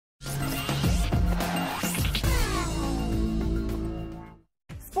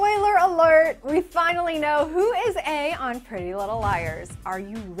alert! We finally know who is A on Pretty Little Liars. Are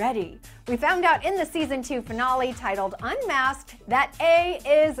you ready? We found out in the season 2 finale titled Unmasked that A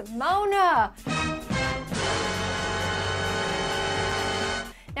is Mona.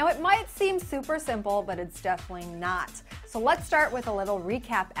 Now, it might seem super simple, but it's definitely not. So let's start with a little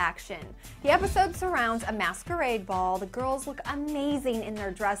recap action. The episode surrounds a masquerade ball. The girls look amazing in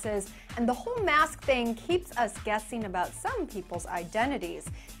their dresses, and the whole mask thing keeps us guessing about some people's identities,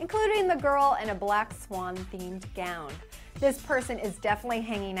 including the girl in a black swan-themed gown. This person is definitely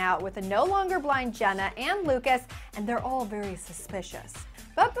hanging out with the no longer blind Jenna and Lucas, and they're all very suspicious.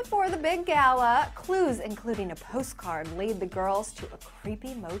 But before the big gala, clues including a postcard lead the girls to a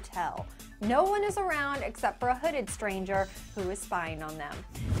creepy motel. No one is around except for a hooded stranger who is spying on them.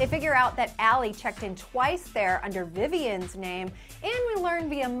 They figure out that Allie checked in twice there under Vivian's name, and we learn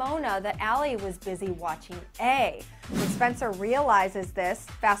via Mona that Allie was busy watching A. When Spencer realizes this,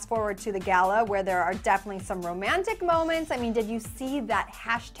 fast forward to the gala where there are definitely some romantic moments. I mean, did you see that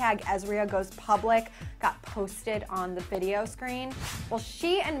hashtag Ezria goes public got posted on the video screen? Well,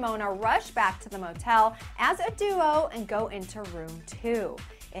 she and Mona rush back to the motel as a duo and go into room 2.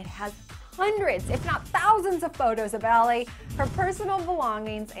 It has hundreds, if not thousands of photos of Allie, her personal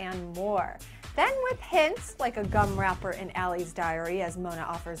belongings, and more. Then with hints, like a gum wrapper in Allie's diary as Mona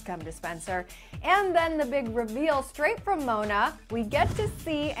offers gum to Spencer, and then the big reveal straight from Mona, we get to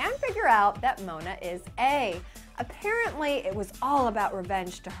see and figure out that Mona is A. Apparently, it was all about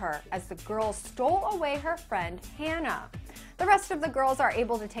revenge to her as the girls stole away her friend Hannah. The rest of the girls are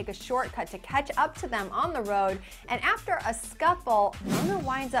able to take a shortcut to catch up to them on the road, and after a scuffle, Mona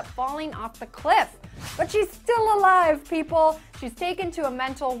winds up falling off the cliff. But she's still alive, people! She's taken to a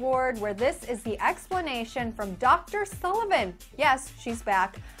mental ward where this is the explanation from Dr. Sullivan. Yes, she's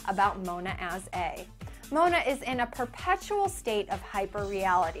back, about Mona as A. Mona is in a perpetual state of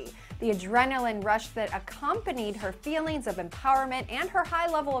hyperreality. The adrenaline rush that accompanied her feelings of empowerment and her high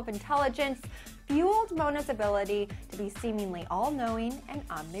level of intelligence fueled Mona's ability to be seemingly all-knowing and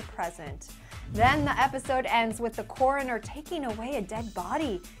omnipresent. Then the episode ends with the coroner taking away a dead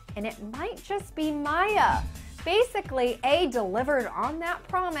body, and it might just be Maya. Basically, A delivered on that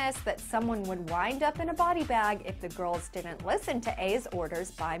promise that someone would wind up in a body bag if the girls didn't listen to A's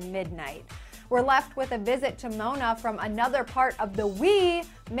orders by midnight. We're left with a visit to Mona from another part of the we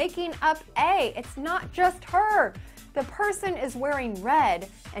making up A. It's not just her. The person is wearing red,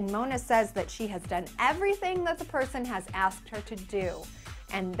 and Mona says that she has done everything that the person has asked her to do.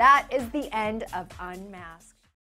 And that is the end of Unmasked.